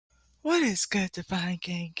What is good, Divine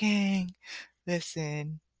Gang Gang?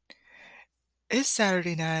 Listen, it's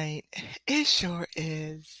Saturday night. It sure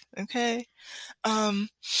is. Okay. Um,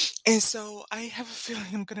 and so I have a feeling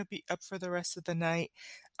I'm gonna be up for the rest of the night.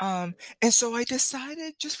 And so I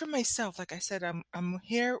decided just for myself, like I said, I'm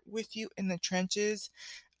here with you in the trenches.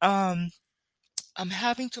 Um, I'm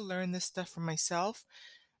having to learn this stuff for myself,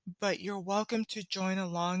 but you're welcome to join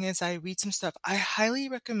along as I read some stuff. I highly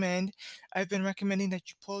recommend, I've been recommending that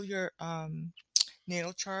you pull your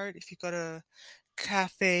natal chart if you go to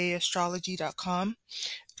cafeastrology.com.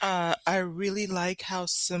 I really like how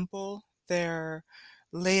simple their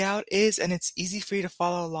layout is, and it's easy for you to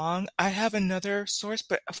follow along. I have another source,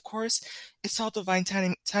 but of course, it's all divine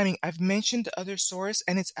timing. I've mentioned the other source,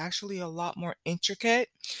 and it's actually a lot more intricate.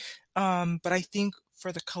 But I think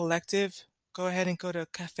for the collective, go ahead and go to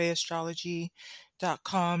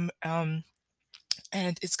cafeastrology.com.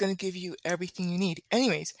 And it's going to give you everything you need.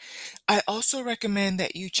 Anyways, I also recommend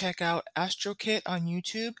that you check out AstroKit on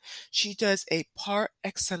YouTube. She does a par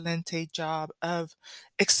excellente job of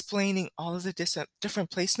explaining all of the different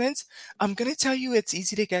placements. I'm going to tell you it's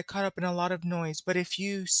easy to get caught up in a lot of noise, but if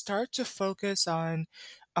you start to focus on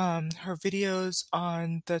her videos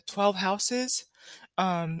on the 12 houses,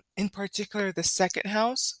 in particular the second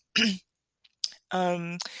house,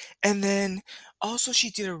 um, and then also she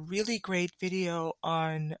did a really great video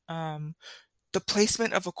on the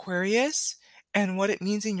placement of Aquarius and what it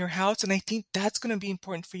means in your house. And I think that's going to be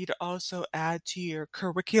important for you to also add to your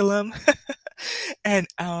curriculum and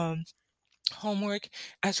homework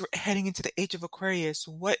as we're heading into the age of Aquarius.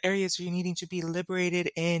 What areas are you needing to be liberated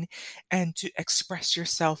in and to express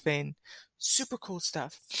yourself in? Super cool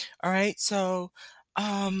stuff. All right. So,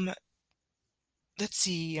 um, let's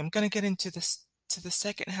see. I'm going to get into this to the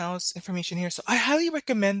second house information here. So I highly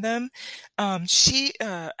recommend them.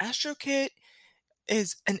 AstroKit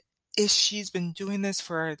is an is she's been doing this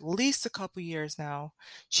for at least a couple years now.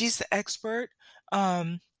 She's the expert.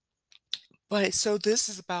 Um, but so this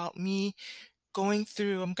is about me going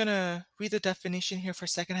through, I'm gonna read the definition here for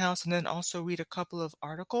second house and then also read a couple of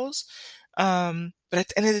articles. But at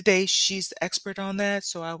the end of the day, she's the expert on that,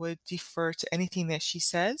 so I would defer to anything that she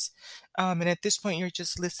says. And at this point, you're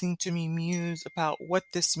just listening to me muse about what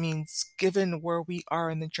this means given where we are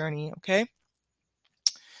in the journey, okay?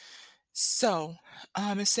 So,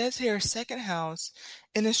 it says here, second house.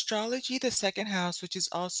 In astrology, the second house, which is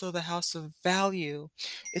also the house of value,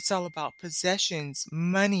 it's all about possessions,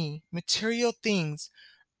 money, material things,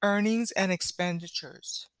 earnings, and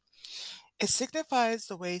expenditures. It signifies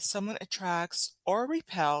the way someone attracts or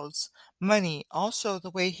repels money, also the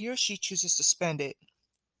way he or she chooses to spend it.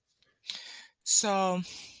 So,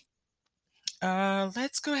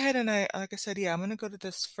 let's go ahead and like I said, yeah, I'm going to go to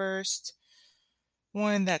this first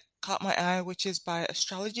one that caught my eye, which is by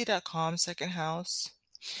astrology.com, second house.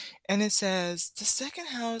 And it says, the second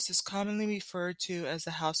house is commonly referred to as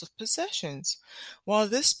the house of possessions. While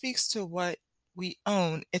this speaks to what we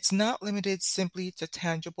own, it's not limited simply to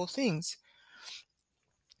tangible things.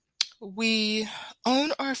 We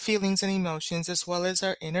own our feelings and emotions as well as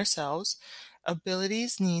our inner selves,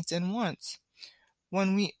 abilities, needs, and wants.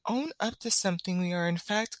 When we own up to something, we are in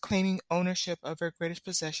fact claiming ownership of our greatest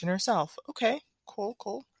possession ourselves. Okay, cool,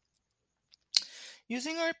 cool.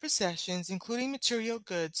 Using our possessions, including material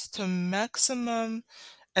goods, to maximum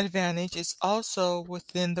advantage is also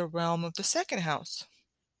within the realm of the second house.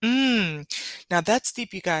 Mm. Now that's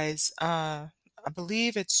deep, you guys. I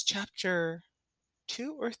believe it's chapter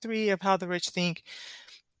 2 or 3 of How the Rich Think.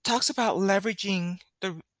 Talks about leveraging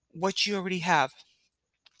the what you already have.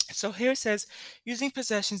 So here it says using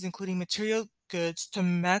possessions, including material goods, to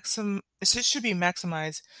maximum. This should be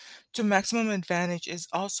maximized to maximum advantage is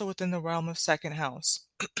also within the realm of second house.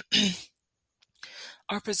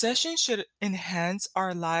 Our possessions should enhance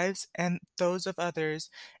our lives and those of others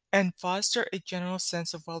and foster a general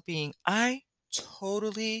sense of well-being. I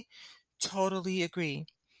totally, totally agree.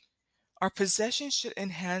 Our possessions should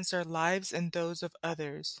enhance our lives and those of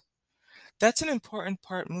others. That's an important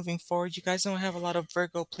part moving forward. You guys don't have a lot of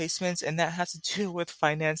Virgo placements, and that has to do with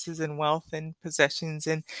finances and wealth and possessions.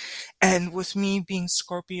 And with me being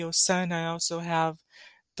Scorpio sun, I also have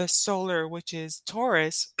the solar, which is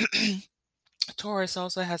Taurus. Taurus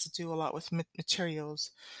also has to do a lot with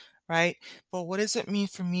materials, right? But what does it mean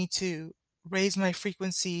for me to raise my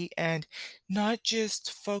frequency and not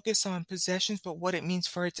just focus on possessions, but what it means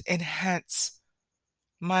for it to enhance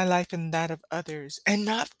my life and that of others and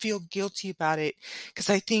not feel guilty about it? Because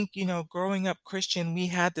I think, growing up Christian, we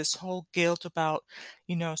had this whole guilt about,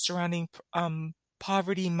 surrounding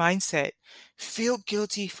poverty mindset. Feel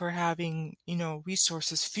guilty for having,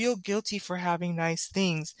 resources. Feel guilty for having nice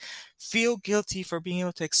things. Feel guilty for being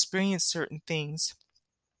able to experience certain things.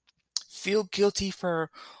 Feel guilty for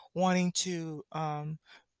wanting to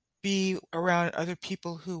be around other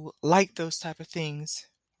people who like those type of things,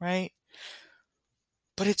 right?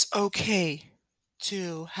 But it's okay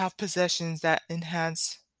to have possessions that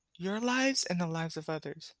enhance your lives and the lives of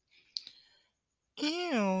others.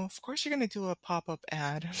 Of course you're going to do a pop-up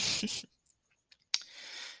ad.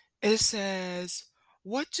 It says,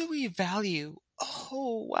 what do we value?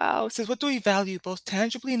 Oh, wow. It says, what do we value both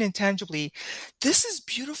tangibly and intangibly? This is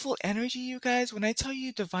beautiful energy, you guys. When I tell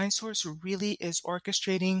you Divine Source really is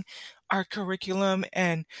orchestrating our curriculum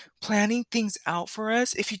and planning things out for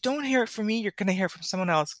us. If you don't hear it from me, you're going to hear it from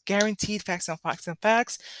someone else. Guaranteed facts and facts and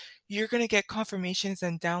facts. You're going to get confirmations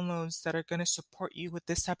and downloads that are going to support you with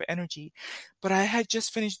this type of energy. But I had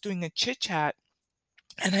just finished doing a chit chat,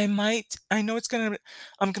 and I know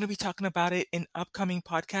I'm gonna be talking about it in upcoming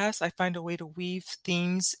podcasts. I find a way to weave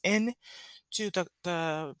themes in to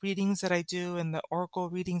the readings that I do and the oracle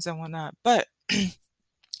readings and whatnot. But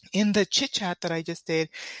in the chit chat that I just did,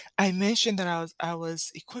 I mentioned that I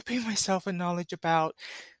was equipping myself with knowledge about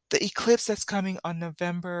the eclipse that's coming on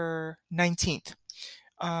November 19th.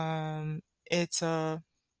 It's a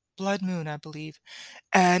blood moon, I believe.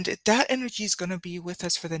 And that energy is going to be with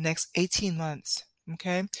us for the next 18 months.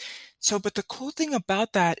 Okay. So, but the cool thing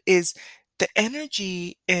about that is the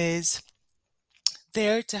energy is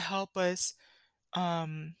there to help us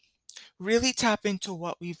um, really tap into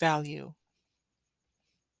what we value.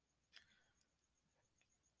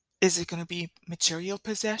 Is it going to be material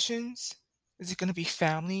possessions? Is it going to be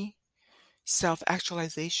family, self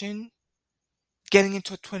actualization, getting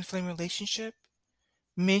into a twin flame relationship,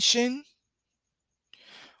 mission?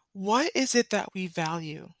 What is it that we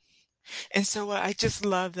value? And so I just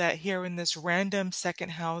love that here in this random second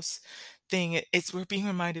house thing, we're being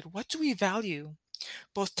reminded, what do we value,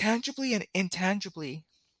 both tangibly and intangibly?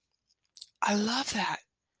 I love that.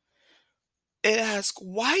 It asks,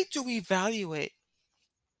 why do we value it?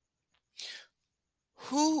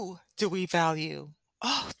 Who do we value?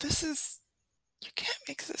 Oh, you can't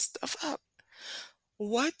make this stuff up.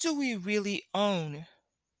 What do we really own?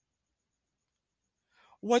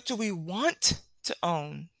 What do we want to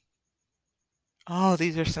own? Oh,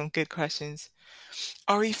 these are some good questions.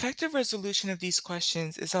 Our effective resolution of these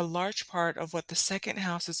questions is a large part of what the second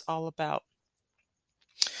house is all about.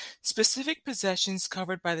 Specific possessions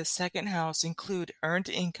covered by the second house include earned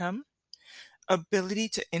income, ability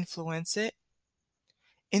to influence it,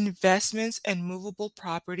 investments and movable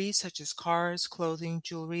property such as cars, clothing,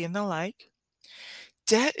 jewelry, and the like.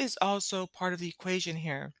 Debt is also part of the equation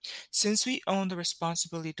here, since we own the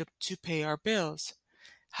responsibility to pay our bills.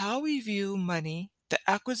 How we view money, the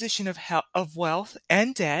acquisition of wealth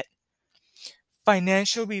and debt,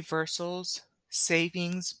 financial reversals,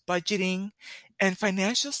 savings, budgeting, and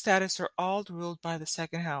financial status are all ruled by the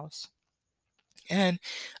second house. And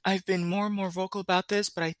I've been more and more vocal about this,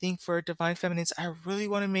 but I think for Divine Feminines, I really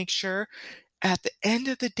want to make sure at the end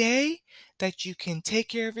of the day that you can take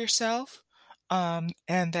care of yourself,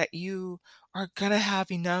 and that you are going to have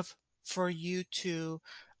enough for you to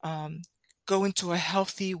um, go into a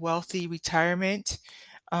healthy, wealthy retirement,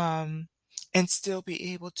 um, and still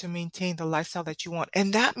be able to maintain the lifestyle that you want.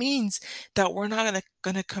 And that means that we're not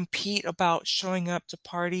going to compete about showing up to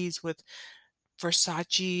parties with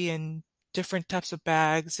Versace and different types of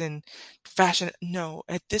bags and fashion. No,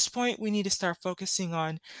 at this point, we need to start focusing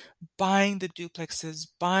on buying the duplexes,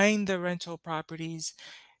 buying the rental properties,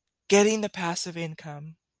 getting the passive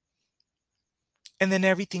income, and then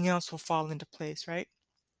everything else will fall into place, right?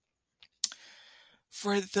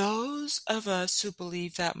 For those of us who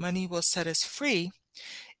believe that money will set us free,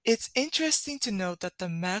 it's interesting to note that the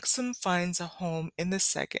maxim finds a home in the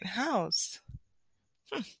second house.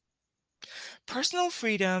 Personal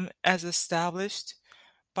freedom, as established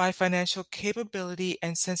by financial capability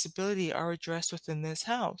and sensibility, are addressed within this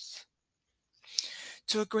house.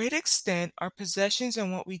 To a great extent, our possessions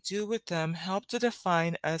and what we do with them help to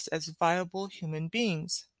define us as viable human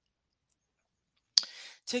beings.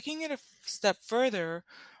 Taking it a step further,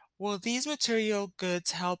 will these material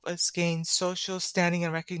goods help us gain social standing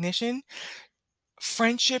and recognition,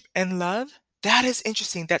 friendship and love? That is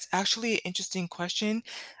interesting. That's actually an interesting question.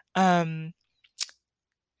 Um,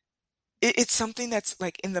 it's something that's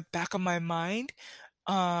like in the back of my mind.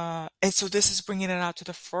 And so this is bringing it out to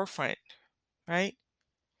the forefront, right?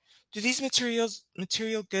 Do these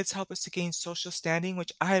material goods help us to gain social standing,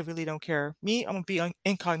 which I really don't care. Me, I'm gonna be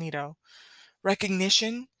incognito.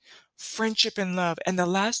 Recognition, friendship and love. And the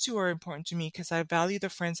last two are important to me because I value the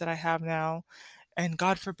friends that I have now. And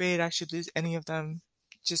God forbid I should lose any of them,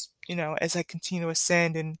 just, as I continue to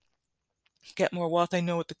ascend and get more wealth. I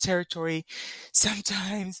know with the territory,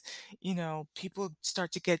 sometimes, people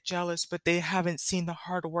start to get jealous, but they haven't seen the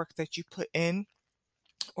hard work that you put in,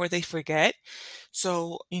 or they forget.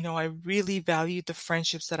 So, I really value the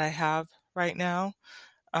friendships that I have right now.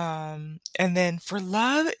 And then for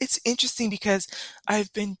love, it's interesting because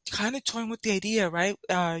I've been kind of toying with the idea, right?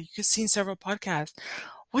 You could see in several podcasts.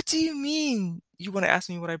 What do you mean you want to ask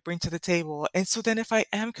me what I bring to the table? And so then if I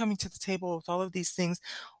am coming to the table with all of these things,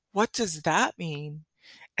 what does that mean?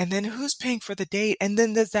 And then who's paying for the date? And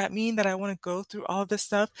then does that mean that I want to go through all this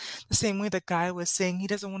stuff the same way the guy was saying he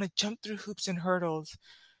doesn't want to jump through hoops and hurdles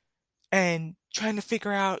and trying to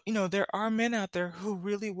figure out, there are men out there who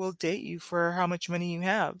really will date you for how much money you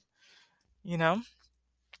have, you know?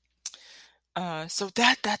 So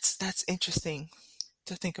that's interesting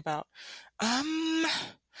to think about. Um,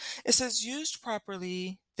 it says used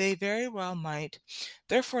properly, they very well might.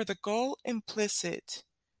 Therefore, the goal implicit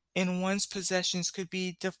in one's possessions could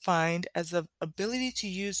be defined as the ability to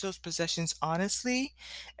use those possessions honestly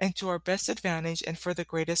and to our best advantage and for the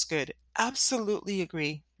greatest good. Absolutely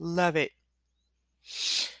agree. Love it.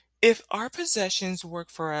 If our possessions work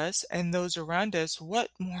for us and those around us, what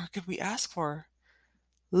more could we ask for?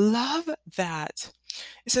 Love that.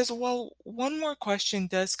 It says, well, one more question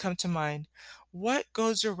does come to mind. What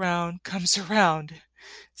goes around comes around.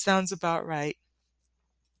 Sounds about right.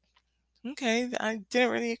 Okay, I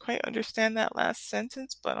didn't really quite understand that last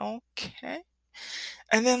sentence, but okay.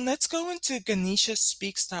 And then let's go into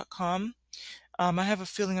ganeshaspeaks.com. I have a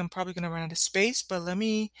feeling I'm probably going to run out of space, but let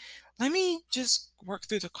me just work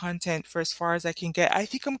through the content for as far as I can get. I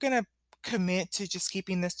think I'm going to commit to just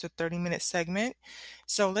keeping this to a 30-minute segment.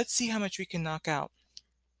 So let's see how much we can knock out.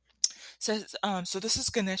 Says, so this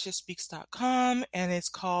is ganeshaspeaks.com, and it's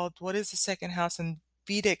called What is the Second House in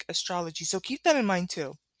Vedic Astrology? So keep that in mind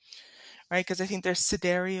too, right? Because I think there's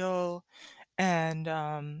sidereal and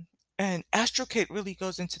astrokit really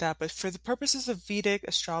goes into that. But for the purposes of Vedic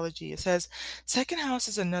astrology, it says second house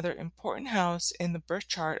is another important house in the birth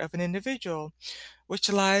chart of an individual,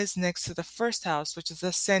 which lies next to the first house, which is the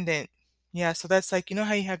ascendant. Yeah, so that's like,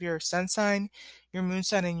 how you have your sun sign, your moon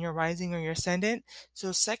sign, and your rising or your ascendant.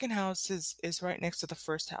 So second house is right next to the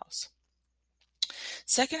first house.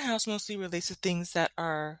 Second house mostly relates to things that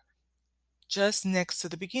are just next to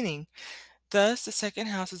the beginning. Thus, the second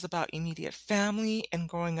house is about immediate family and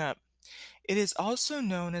growing up. It is also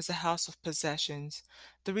known as a house of possessions.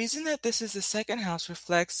 The reason that this is the second house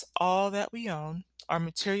reflects all that we own, our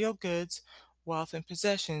material goods, wealth, and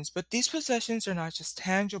possessions. But these possessions are not just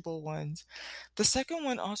tangible ones. The second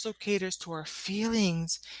one also caters to our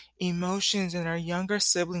feelings, emotions, and our younger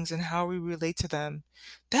siblings and how we relate to them.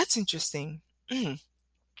 That's interesting.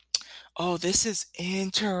 Oh, this is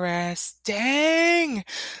interesting.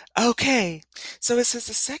 Okay, so it says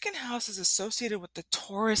the second house is associated with the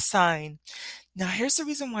Taurus sign. Now, here's the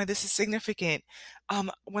reason why this is significant.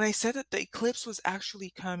 When I said that the eclipse was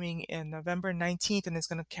actually coming in November 19th and is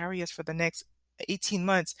going to carry us for the next 18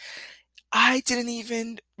 months, I didn't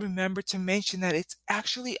even remember to mention that it's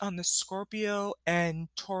actually on the Scorpio and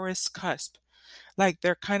Taurus cusp. Like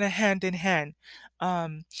they're kind of hand in hand.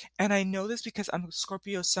 Um, and I know this because I'm a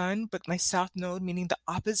Scorpio sun, but my south node, meaning the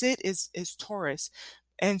opposite, is Taurus.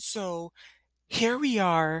 And so here we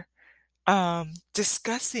are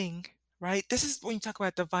discussing, right? This is when you talk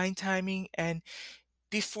about divine timing. And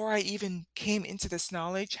before I even came into this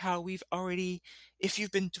knowledge, how we've already, if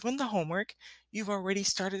you've been doing the homework, you've already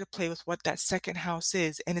started to play with what that second house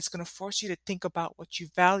is. And it's going to force you to think about what you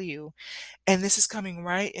value. And this is coming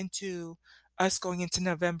right into us going into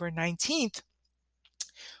November 19th,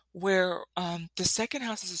 where the second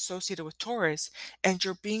house is associated with Taurus, and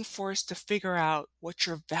you're being forced to figure out what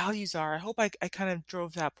your values are. I hope I kind of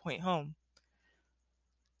drove that point home.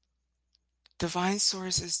 Divine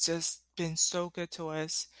Source has just been so good to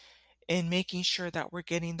us in making sure that we're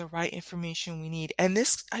getting the right information we need. And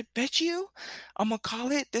this, I bet you, I'm gonna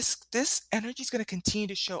call it this energy is gonna continue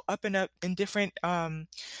to show up and up in different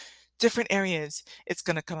areas. It's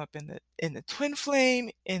gonna come up in the twin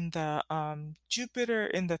flame, in the Jupiter,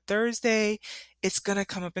 in the Thursday. It's gonna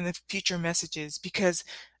come up in the future messages because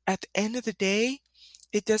at the end of the day,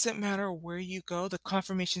 it doesn't matter where you go, the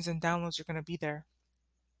confirmations and downloads are gonna be there.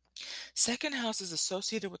 Second house is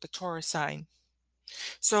associated with the Taurus sign.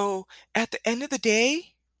 So at the end of the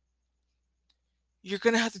day, you're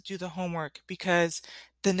going to have to do the homework because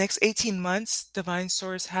the next 18 months, Divine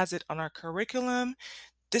Source has it on our curriculum.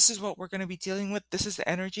 This is what we're going to be dealing with. This is the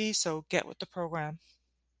energy. So get with the program.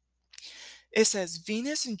 It says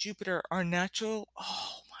Venus and Jupiter are natural.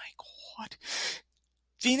 Oh my God.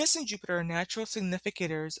 Venus and Jupiter are natural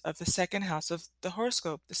significators of the second house of the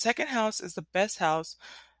horoscope. The second house is the best house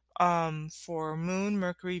for Moon,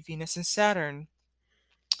 Mercury, Venus, and Saturn.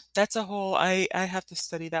 That's a whole I have to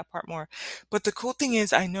study that part more. But the cool thing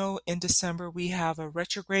is I know in December we have a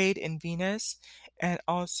retrograde in Venus, and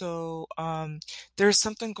also there's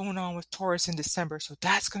something going on with Taurus in December, so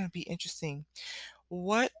that's going to be interesting.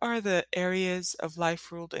 What are the areas of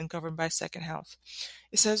life ruled and governed by second house?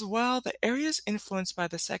 It says, well, the areas influenced by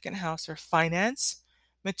the second house are finance,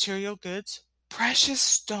 material goods, precious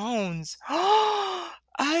stones.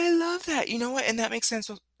 I love that. You know what? And that makes sense.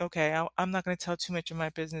 Okay, I'm not going to tell too much of my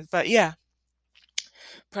business, but yeah,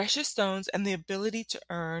 precious stones and the ability to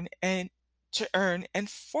earn and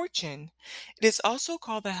fortune. It is also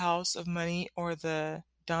called the house of money or the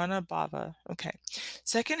Dana Bhava. Okay.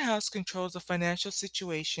 Second house controls the financial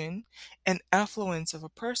situation and affluence of a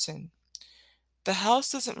person. The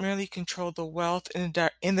house doesn't merely control the wealth in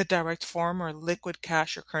the direct form or liquid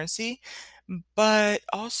cash or currency, but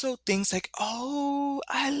also things like, oh,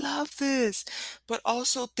 I love this, but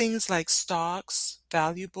also things like stocks,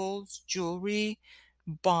 valuables, jewelry,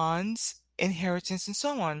 bonds, inheritance, and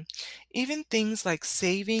so on. Even things like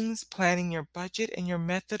savings, planning your budget, and your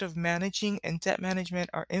method of managing and debt management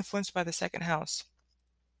are influenced by the second house.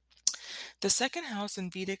 The second house in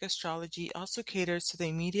Vedic astrology also caters to the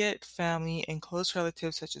immediate family and close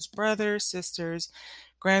relatives such as brothers, sisters,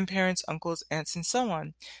 grandparents, uncles, aunts, and so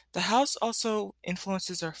on. The house also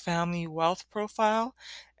influences our family wealth profile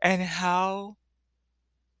and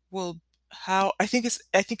will how I think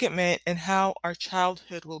it meant and how our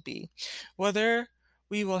childhood will be, whether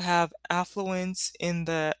we will have affluence in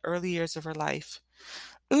the early years of our life.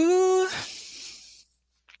 Ooh,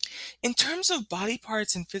 in terms of body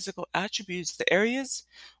parts and physical attributes, the areas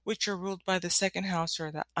which are ruled by the second house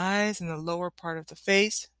are the eyes and the lower part of the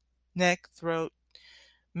face, neck, throat,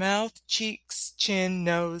 mouth, cheeks, chin,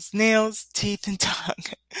 nose, nails, teeth, and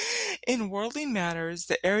tongue. In worldly matters,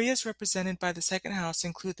 the areas represented by the second house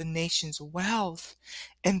include the nation's wealth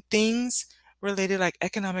and things related like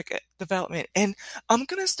economic development. And I'm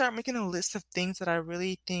going to start making a list of things that I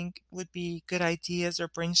really think would be good ideas or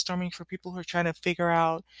brainstorming for people who are trying to figure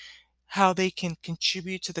out how they can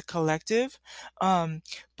contribute to the collective. Um,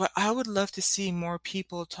 but I would love to see more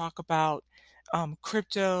people talk about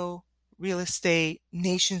crypto, real estate,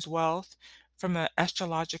 nation's wealth from an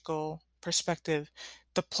astrological perspective.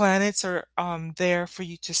 The planets are there for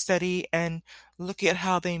you to study and look at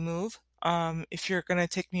how they move. If you're going to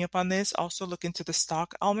take me up on this, also look into the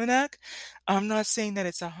stock almanac. I'm not saying that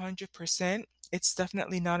it's 100%. It's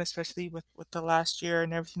definitely not, especially with the last year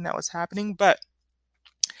and everything that was happening. But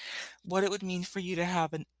what it would mean for you to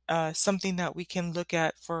have something that we can look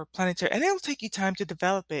at for planetary, and it'll take you time to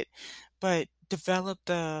develop it, but develop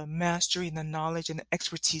the mastery and the knowledge and the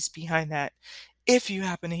expertise behind that. If you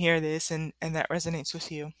happen to hear this and that resonates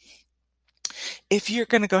with you, if you're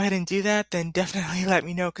going to go ahead and do that, then definitely let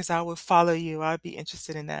me know because I will follow you. I'd be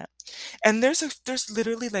interested in that. And there's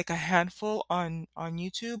literally like a handful on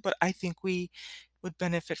YouTube, but I think we would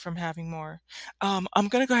benefit from having more. I'm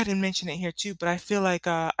gonna go ahead and mention it here too, but I feel like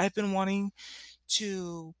I've been wanting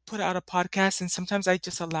to put out a podcast, and sometimes I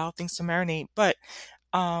just allow things to marinate. But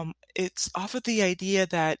it's off of the idea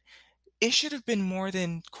that it should have been more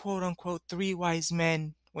than quote unquote three wise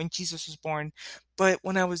men when Jesus was born. But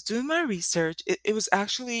when I was doing my research, it was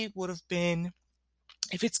actually would have been,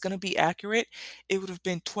 if it's going to be accurate, it would have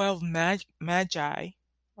been 12 magi,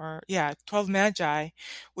 or yeah, 12 magi,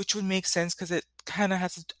 which would make sense because it kind of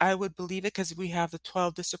has, I would believe it because we have the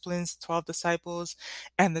 12 disciplines, 12 disciples,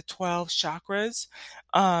 and the 12 chakras.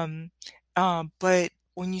 Um, but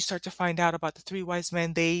when you start to find out about the three wise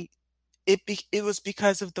men, it was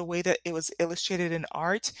because of the way that it was illustrated in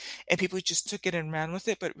art, and people just took it and ran with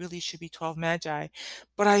it, but really should be 12 magi.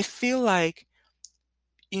 But I feel like,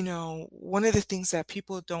 one of the things that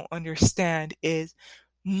people don't understand is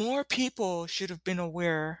more people should have been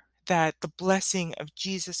aware that the blessing of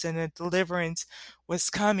Jesus and the deliverance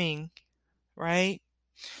was coming, right?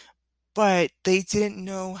 But they didn't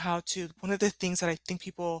know how to. One of the things that I think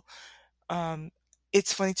people, um,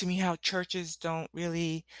 it's funny to me how churches don't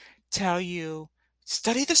really tell you,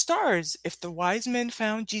 study the stars. If the wise men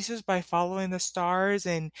found Jesus by following the stars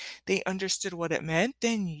and they understood what it meant,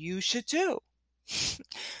 then you should too.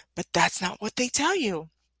 But that's not what they tell you.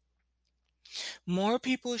 More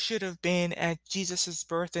people should have been at Jesus's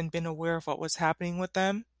birth and been aware of what was happening with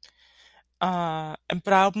them. But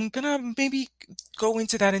I'm gonna maybe go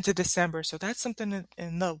into that into December. So that's something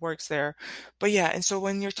in the works there. But yeah, and so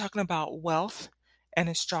when you're talking about wealth and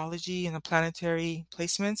astrology and the planetary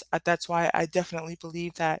placements. That's why I definitely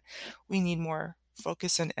believe that we need more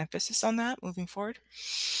focus and emphasis on that moving forward.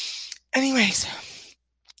 Anyways,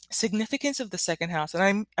 significance of the second house,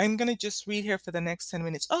 and I'm going to just read here for the next 10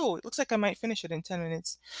 minutes. Oh, it looks like I might finish it in 10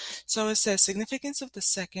 minutes. So it says significance of the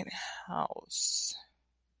second house.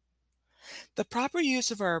 The proper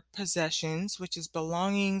use of our possessions, which is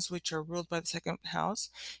belongings which are ruled by the second house,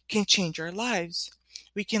 can change our lives.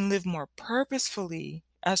 We can live more purposefully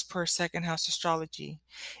as per second house astrology.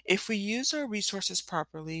 If we use our resources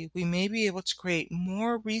properly, we may be able to create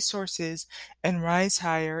more resources and rise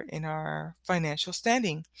higher in our financial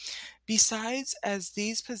standing. Besides, as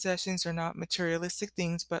these possessions are not materialistic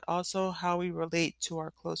things, but also how we relate to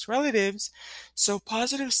our close relatives, so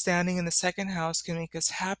positive standing in the second house can make us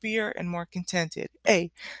happier and more contented.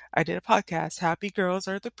 Hey, I did a podcast, Happy Girls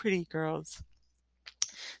Are the Pretty Girls.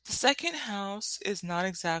 The second house is not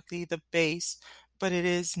exactly the base, but it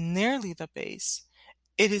is nearly the base.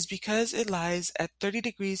 It is because it lies at 30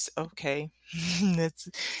 degrees. Okay. it's,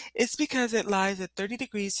 it's because it lies at 30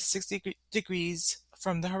 degrees to 60 degrees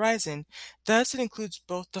from the horizon. Thus, it includes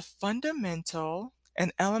both the fundamental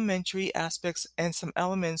and elementary aspects and some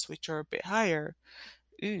elements which are a bit higher.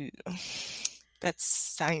 Ooh, that's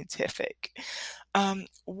scientific.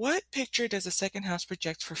 What picture does the second house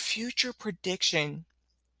project for future prediction?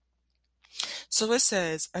 So it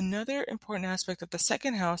says another important aspect of the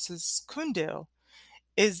second house is Kundil,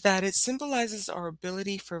 is that it symbolizes our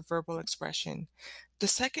ability for verbal expression. The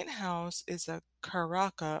second house is a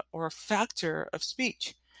karaka or factor of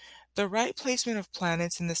speech. The right placement of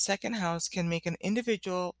planets in the second house can make an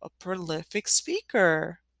individual a prolific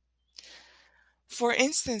speaker. For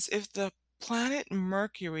instance, if the planet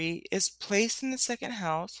Mercury is placed in the second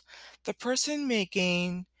house, the person may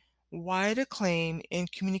gain wide acclaim in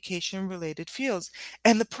communication related fields.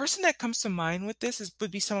 And the person that comes to mind with this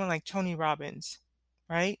would be someone like Tony Robbins,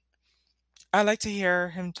 right? I like to hear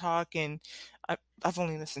him talk, and I've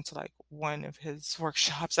only listened to like one of his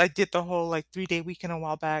workshops. I did the whole like 3-day weekend a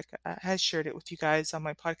while back. I had shared it with you guys on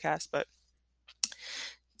my podcast, but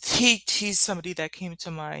he's somebody that came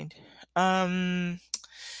to mind. Um,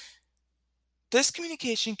 this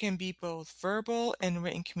communication can be both verbal and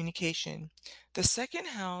written communication. The second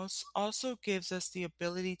house also gives us the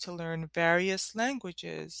ability to learn various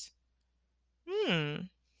languages. Hmm.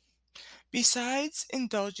 Besides,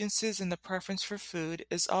 indulgences and the preference for food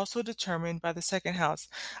is also determined by the second house.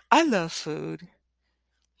 I love food.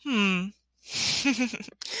 Hmm.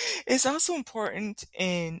 It's also important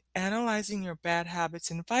in analyzing your bad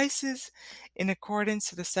habits and vices in accordance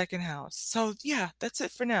to the second house. So yeah, that's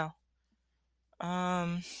it for now.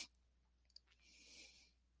 Um,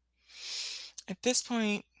 at this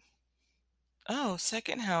point, oh,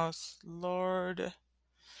 second house, Lord,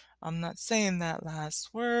 I'm not saying that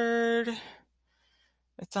last word.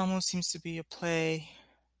 It almost seems to be a play.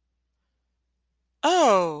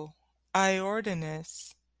 Oh,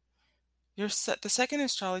 Iordinus. The second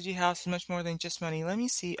astrology house is much more than just money. Let me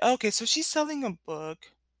see. Okay, so she's selling a book.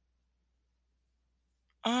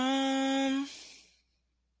 Um,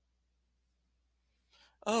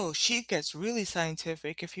 oh, she gets really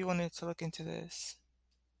scientific if you wanted to look into this.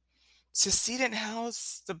 Succeedent house,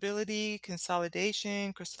 stability,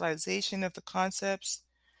 consolidation, crystallization of the concepts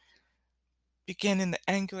begin in the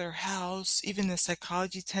angular house, even the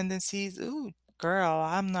psychology tendencies. Ooh, girl,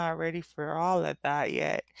 I'm not ready for all of that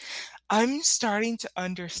yet. I'm starting to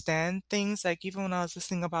understand things like even when I was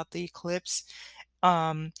listening about the eclipse.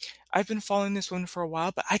 Um, I've been following this woman for a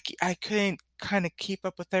while, but I couldn't kind of keep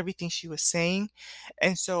up with everything she was saying.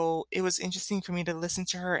 And so it was interesting for me to listen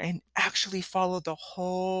to her and actually follow the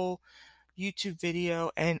whole YouTube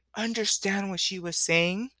video and understand what she was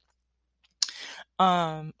saying.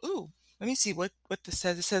 Let me see what this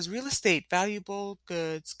says. It says real estate, valuable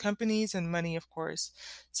goods, companies, and money, of course.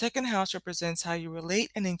 Second house represents how you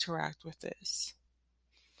relate and interact with this.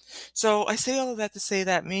 So I say all of that to say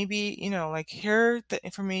that maybe, like here the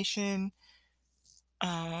information,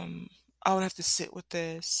 um, I would have to sit with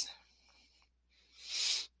this.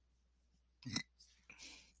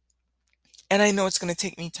 And I know it's going to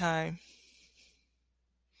take me time.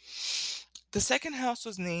 The second house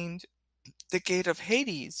was named the Gate of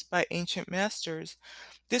Hades by ancient masters.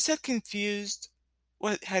 This had confused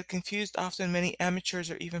often many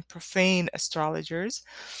amateurs or even profane astrologers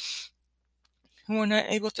who were not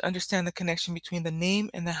able to understand the connection between the name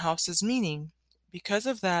and the house's meaning. Because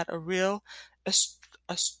of that, a real ast-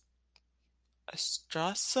 ast-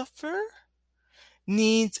 astrosopher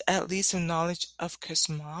needs at least some knowledge of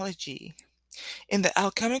cosmology. In the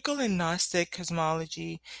alchemical and Gnostic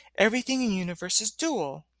cosmology, everything in the universe is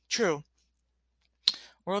dual. True.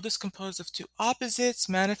 World is composed of two opposites,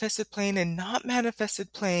 manifested plane and not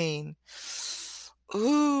manifested plane.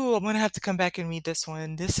 Ooh, I'm gonna have to come back and read this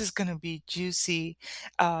one. This is gonna be juicy.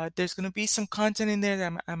 There's gonna be some content in there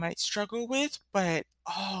that I might struggle with, but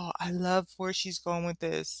oh, I love where she's going with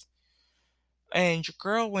this. And your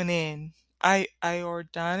girl went in.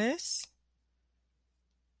 Iordanis.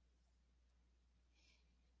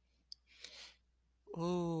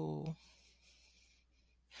 Ooh.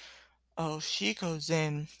 Oh, she goes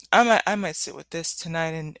in. I might sit with this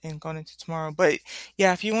tonight and going into tomorrow. But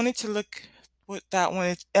yeah, if you wanted to look with that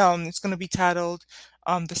one, it's gonna be titled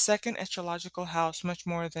The Second Astrological House, Much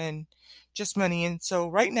More Than Just Money. And so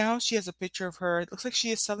right now she has a picture of her. It looks like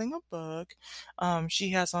she is selling a book.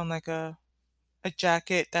 She has on like a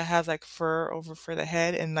jacket that has like fur over for the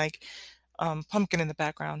head and like pumpkin in the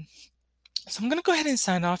background. So I'm gonna go ahead and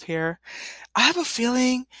sign off here. I have a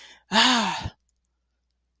feeling, ah,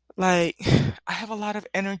 like I have a lot of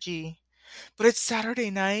energy, but it's Saturday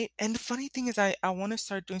night. And the funny thing is, I want to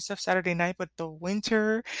start doing stuff Saturday night, but the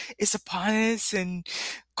winter is upon us and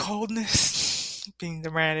coldness, being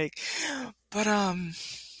dramatic. But,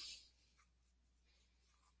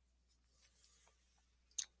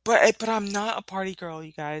 but I'm not a party girl,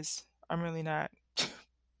 you guys. I'm really not.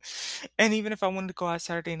 And even if I wanted to go out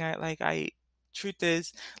Saturday night, truth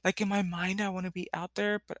is, like in my mind, I want to be out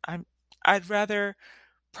there, but I'd rather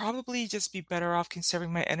probably just be better off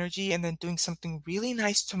conserving my energy and then doing something really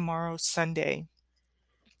nice tomorrow, Sunday.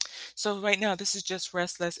 So right now, this is just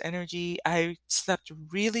restless energy. I slept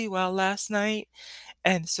really well last night.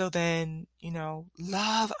 And so then,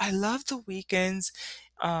 I love the weekends.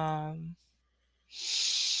 Um,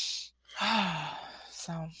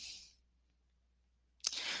 so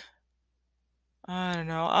I don't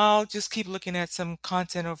know. I'll just keep looking at some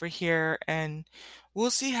content over here and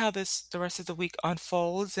we'll see how the rest of the week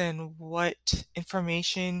unfolds and what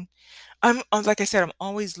information like I said, I'm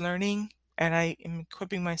always learning and I am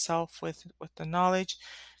equipping myself with the knowledge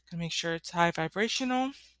to make sure it's high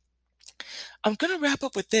vibrational. I'm going to wrap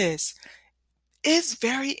up with this. It's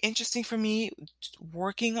very interesting for me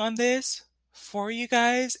working on this for you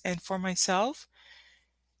guys and for myself.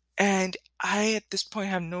 And I at this point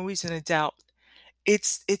have no reason to doubt.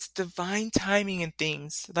 It's divine timing and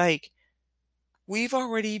things. Like we've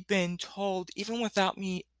already been told, even without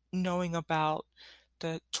me knowing about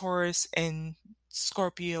the Taurus and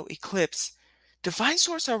Scorpio eclipse, Divine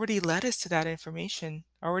Source already led us to that information,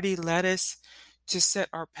 already led us to set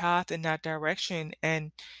our path in that direction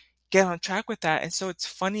and get on track with that. And so it's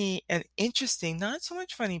funny and interesting, not so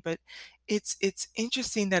much funny, but it's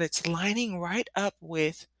interesting that it's lining right up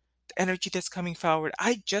with the energy that's coming forward.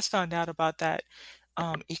 I just found out about that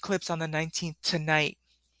eclipse on the 19th tonight.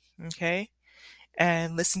 Okay,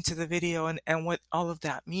 and listen to the video and what all of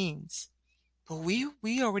that means. But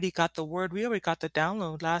we already got the word, we already got the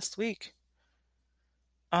download last week.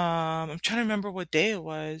 I'm trying to remember what day it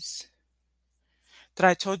was that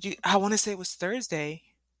I told you. I want to say it was Thursday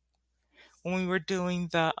when we were doing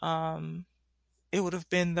it would have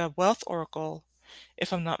been the Wealth Oracle,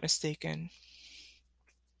 if I'm not mistaken.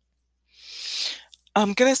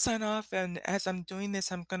 I'm gonna sign off, and as I'm doing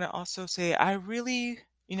this, I'm gonna also say I really,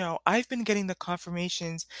 I've been getting the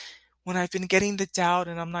confirmations when I've been getting the doubt,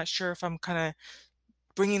 and I'm not sure if I'm kind of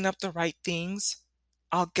bringing up the right things.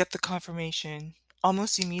 I'll get the confirmation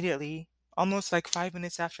almost immediately, almost like 5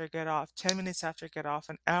 minutes after I get off, 10 minutes after I get off,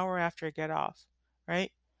 an hour after I get off,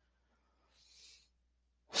 right?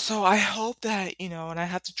 So I hope that, and I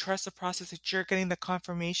have to trust the process that you're getting the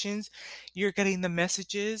confirmations, you're getting the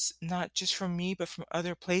messages, not just from me, but from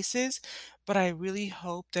other places. But I really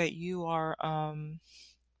hope that you are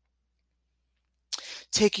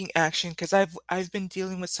taking action because I've been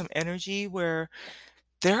dealing with some energy where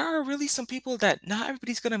there are really some people that not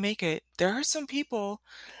everybody's gonna make it. There are some people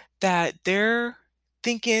that they're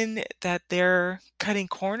thinking that they're cutting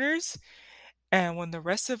corners, and when the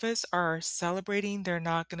rest of us are celebrating, they're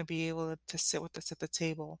not gonna be able to sit with us at the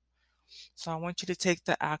table. So I want you to take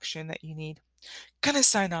the action that you need. Gonna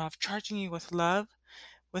sign off, charging you with love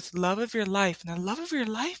of your life. And the love of your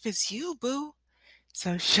life is you, boo.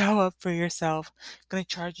 So show up for yourself. Gonna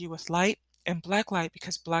charge you with light and black light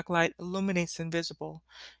because black light illuminates the invisible.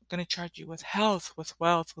 Gonna charge you with health, with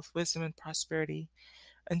wealth, with wisdom and prosperity.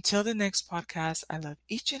 Until the next podcast, I love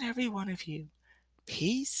each and every one of you.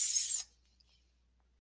 Peace.